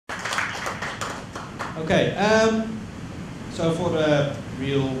Okay, so for the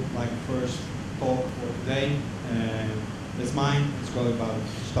real first talk for today, that's mine. It's called about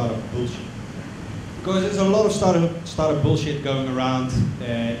startup bullshit. Because there's a lot of startup bullshit going around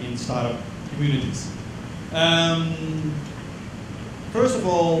in startup communities. First of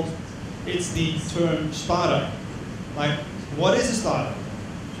all, it's the term startup. Like, what is a startup?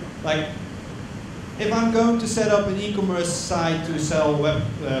 Like, if I'm going to set up an e-commerce site to sell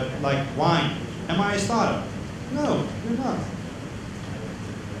wine, am I a startup? No, you're not.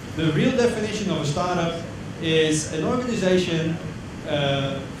 The real definition of a startup is an organization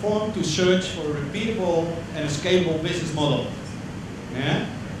formed to search for a repeatable and a scalable business model. Yeah?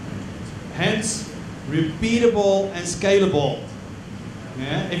 Hence, repeatable and scalable.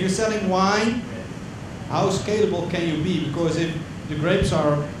 Yeah? If you're selling wine, how scalable can you be? Because if the grapes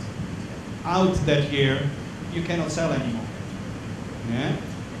are out that year, you cannot sell anymore. Yeah?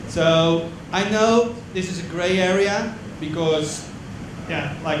 So I know this is a gray area because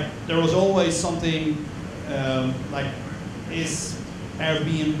there was always something is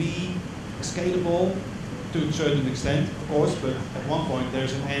Airbnb scalable to a certain extent, of course, but at one point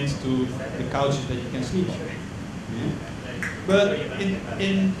there's an end to the couches that you can sleep on. Yeah? But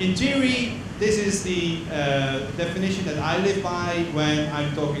in theory, this is the definition that I live by when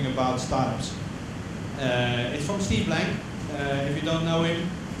I'm talking about startups. It's from Steve Blank. If you don't know him,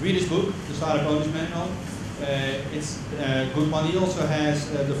 read his book, The Startup Owner's Manual. It's a good one. He also has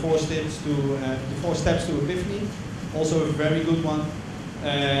the four steps to Epiphany, also a very good one.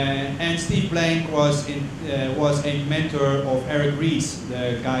 And Steve Blank was a mentor of Eric Ries,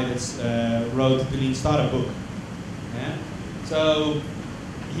 the guy that wrote the Lean Startup book. Yeah? So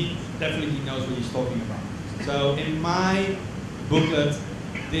he definitely knows what he's talking about. So in my booklet,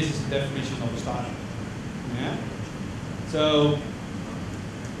 this is the definition of a startup. Yeah? So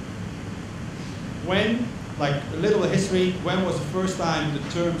when, a little history, when was the first time the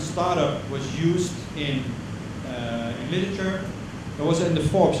term startup was used in literature? It was in the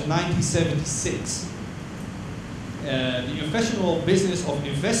Forbes in 1976. The professional business of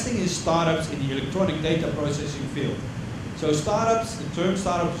investing in startups in the electronic data processing field. So startups, the term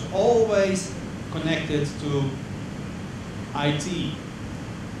startup is always connected to IT,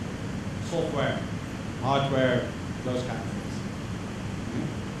 software, hardware, those kind of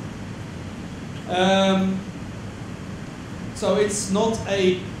things. So it's not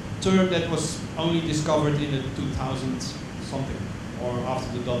a term that was only discovered in the 2000 something or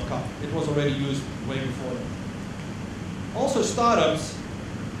after the .com. It was already used way before that. Also, startups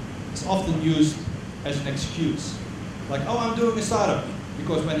is often used as an excuse. Like, oh, I'm doing a startup.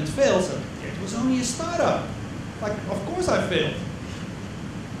 Because when it fails, it was only a startup. Like, of course I failed.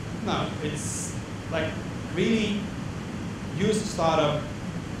 No, it's really use the startup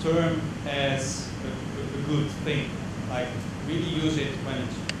term as a good thing. Like, really use it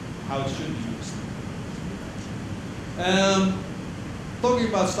how it should be used. Talking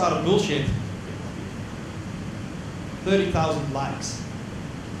about startup bullshit, 30,000 likes.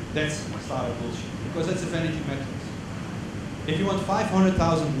 That's startup bullshit, because that's a vanity metric. If you want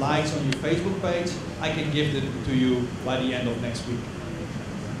 500,000 likes on your Facebook page, I can give them to you by the end of next week.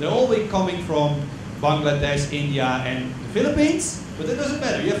 They'll all be coming from Bangladesh, India, and the Philippines, but that doesn't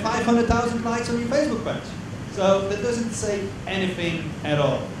matter. You have 500,000 likes on your Facebook page. So that doesn't say anything at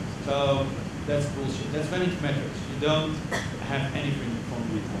all. So that's bullshit. That's vanity metrics. You don't have anything from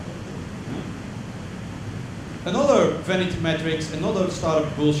it. Another vanity metrics, another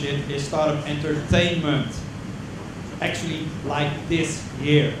startup bullshit is startup entertainment. Actually, like this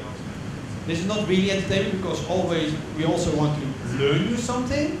here. This is not really entertainment because we also want to learn you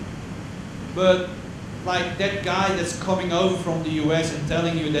something. But like that guy that's coming over from the US and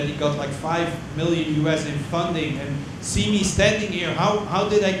telling you that he got like 5 million US in funding and see me standing here, how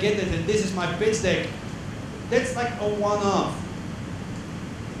did I get it? And this is my pitch deck. That's like a one-off.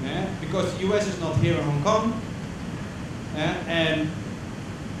 Yeah? Because the US is not here in Hong Kong. Yeah? And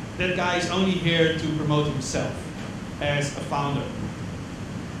that guy is only here to promote himself as a founder.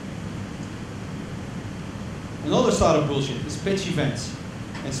 Another startup bullshit is pitch events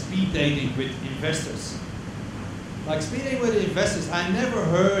and speed dating with investors. Like speed dating with investors, I never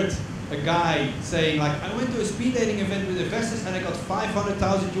heard a guy saying like, I went to a speed dating event with investors and I got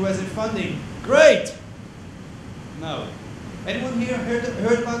 500,000 US in funding. Great! No. Anyone here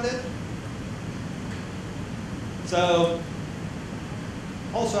heard about that? So,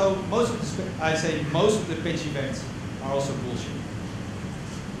 also, most of the pitch events are also bullshit.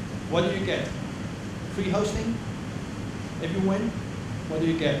 What do you get? Free hosting? If you win? What do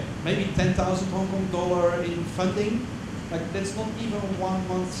you get? Maybe 10,000 Hong Kong dollar in funding? Like, that's not even 1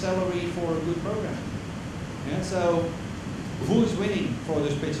 month salary for a good program. Yeah, so who is winning for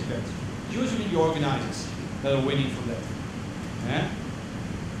those pitch events? Usually the organizers that are winning from that. Yeah?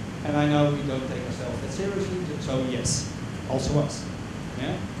 And I know we don't take ourselves that seriously, so yes, also us.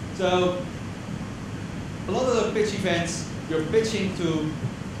 Yeah? So a lot of the pitch events, you're pitching to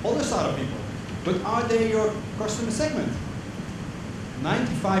other startup people, but are they your customer segment?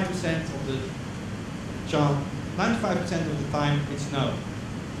 95% of the 95% of the time, it's no.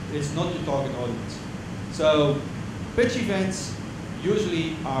 It's not your target audience. So pitch events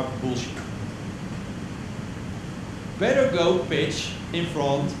usually are bullshit. Better go pitch in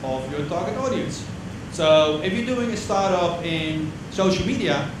front of your target audience. So if you're doing a startup in social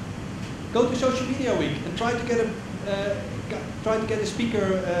media, go to social media week and try to get a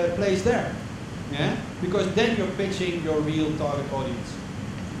speaker place there. Yeah? Because then you're pitching your real target audience.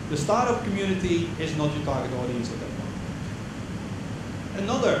 The startup community is not your target audience at that point.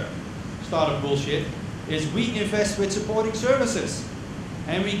 Another startup bullshit is we invest with supporting services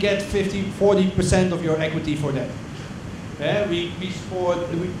and we get 40% of your equity for that. Yeah, we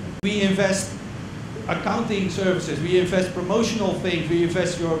invest accounting services, we invest promotional things, we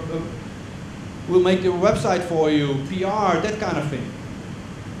invest we'll make your website for you, PR, that kind of thing.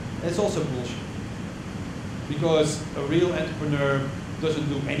 That's also bullshit. Because a real entrepreneur doesn't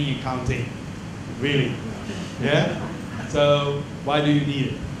do any accounting, really. Yeah? So why do you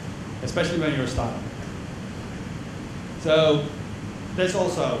need it? Especially when you're a startup. So that's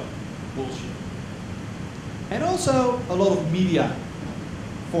also bullshit. And also a lot of media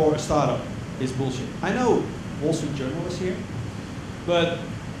for a startup is bullshit. I know Wall Street Journal is here, but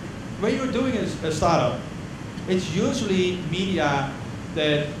when you're doing a startup, it's usually media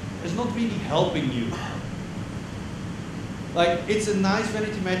that is not really helping you. Like, it's a nice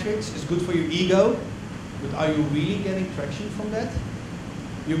vanity metrics, it's good for your ego, but are you really getting traction from that?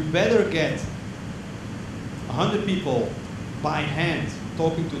 You better get 100 people by hand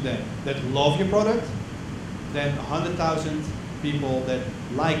talking to them that love your product than 100,000 people that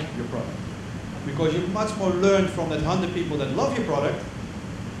like your product. Because you much more learn from that 100 people that love your product,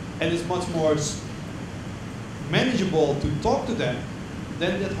 and it's much more manageable to talk to them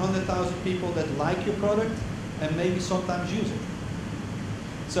than that 100,000 people that like your product and maybe sometimes use it.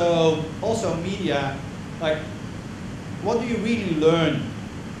 So also media, like, what do you really learn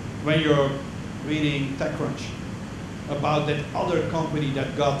when you're reading TechCrunch about that other company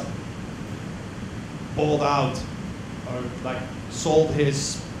that got bought out or like sold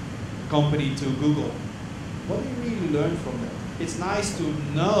his company to Google? What do you really learn from that? It's nice to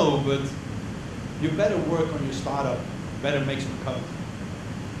know, but you better work on your startup, better make some code.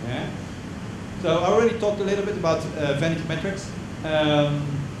 Yeah? So I already talked a little bit about vanity metrics.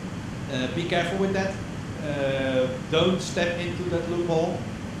 Be careful with that. Don't step into that loophole.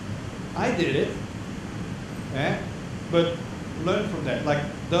 I did it, yeah? But learn from that. Like,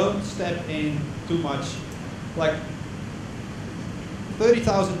 don't step in too much. Like,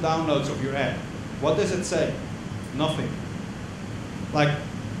 30,000 downloads of your app. What does it say? Nothing. Like,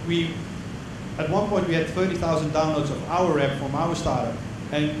 at one point we had 30,000 downloads of our app from our startup,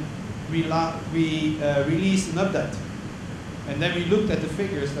 and we released an update. And then we looked at the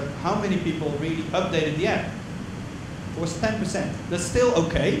figures that how many people really updated the app. It was 10%. That's still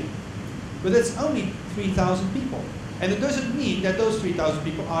okay, but it's only 3,000 people. And it doesn't mean that those 3,000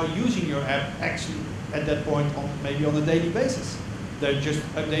 people are using your app actually at that point maybe on a daily basis. They're just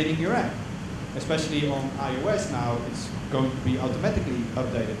updating your app. Especially on iOS now, it's going to be automatically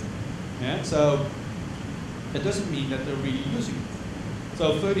updated. Yeah? So it doesn't mean that they're really using it.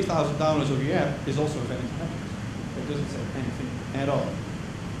 So 30,000 downloads of your app is also a vanity metric. It doesn't say anything at all.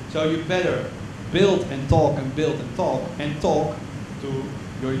 So you better build and talk and build and talk to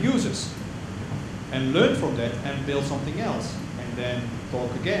your users. And learn from that and build something else. And then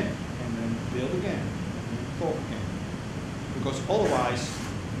talk again. And then build again. And then talk again. Because otherwise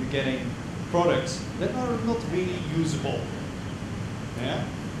you're getting products that are not really usable. Yeah?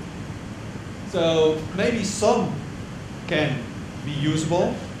 So maybe some can be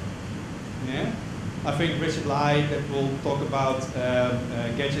usable. Yeah? I think Richard Lai, that will talk about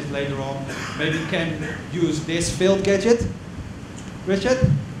gadgets later on, maybe can use this field gadget. Richard?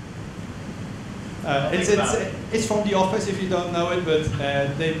 It's from The Office if you don't know it, but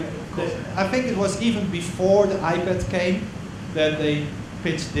I think it was even before the iPad came that they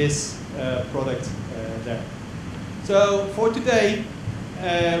pitched this product there. So for today,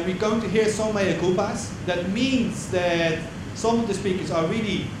 we're going to hear some mea culpas. That means that some of the speakers are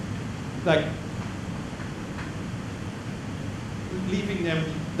really like leaving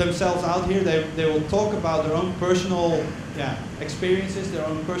themselves out here. They will talk about their own personal experiences, their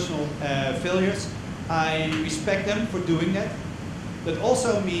own personal failures. I respect them for doing that. That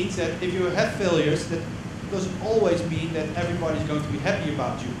also means that if you have failures, that doesn't always mean that everybody's going to be happy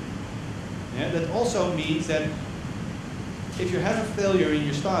about you. Yeah, that also means that if you have a failure in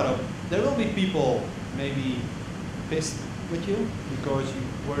your startup, there will be people maybe pissed with you because you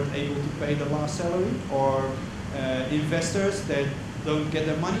weren't able to pay the last salary, or investors that don't get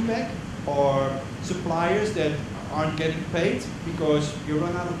their money back, or suppliers that aren't getting paid because you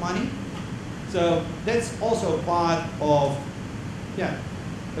run out of money. So that's also part of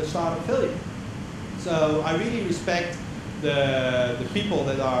a startup failure. So I really respect the people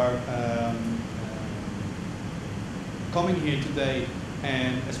that are coming here today,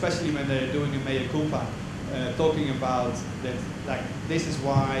 and especially when they're doing a mea culpa, talking about that, like, this is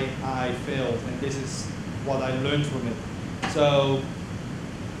why I failed and this is what I learned from it. So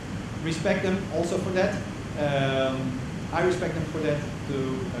respect them also for that. I respect them for that,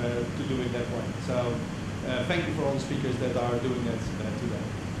 to do it that way. So thank you for all the speakers that are doing that today.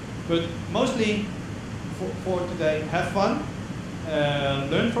 But mostly for today, have fun,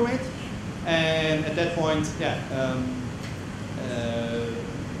 learn from it, and at that point,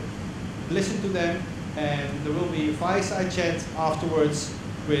 listen to them, and there will be a fireside chat afterwards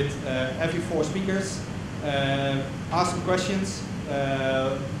with every 4 speakers. Ask them questions,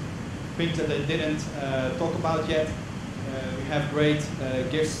 things that they didn't talk about yet. We have great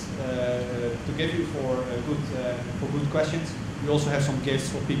gifts to give you for good questions. We also have some gifts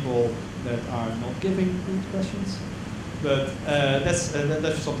for people that are not giving good questions, but that's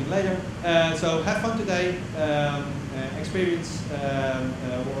for something later. So have fun today, experience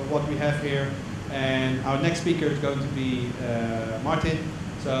what we have here, and our next speaker is going to be Martin.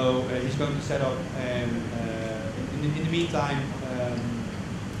 So he's going to set up, and in the meantime,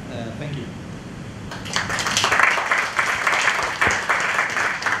 thank you.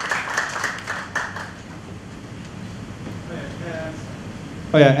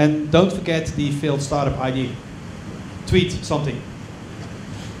 Oh yeah, and don't forget the failed startup ID. Tweet something.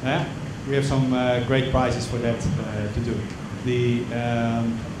 Yeah, we have some great prizes for that to do. Let me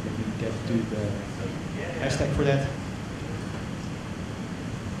get to the hashtag for that.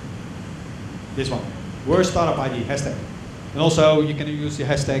 This one, worst startup ID hashtag, and also you can use the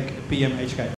hashtag PMHK.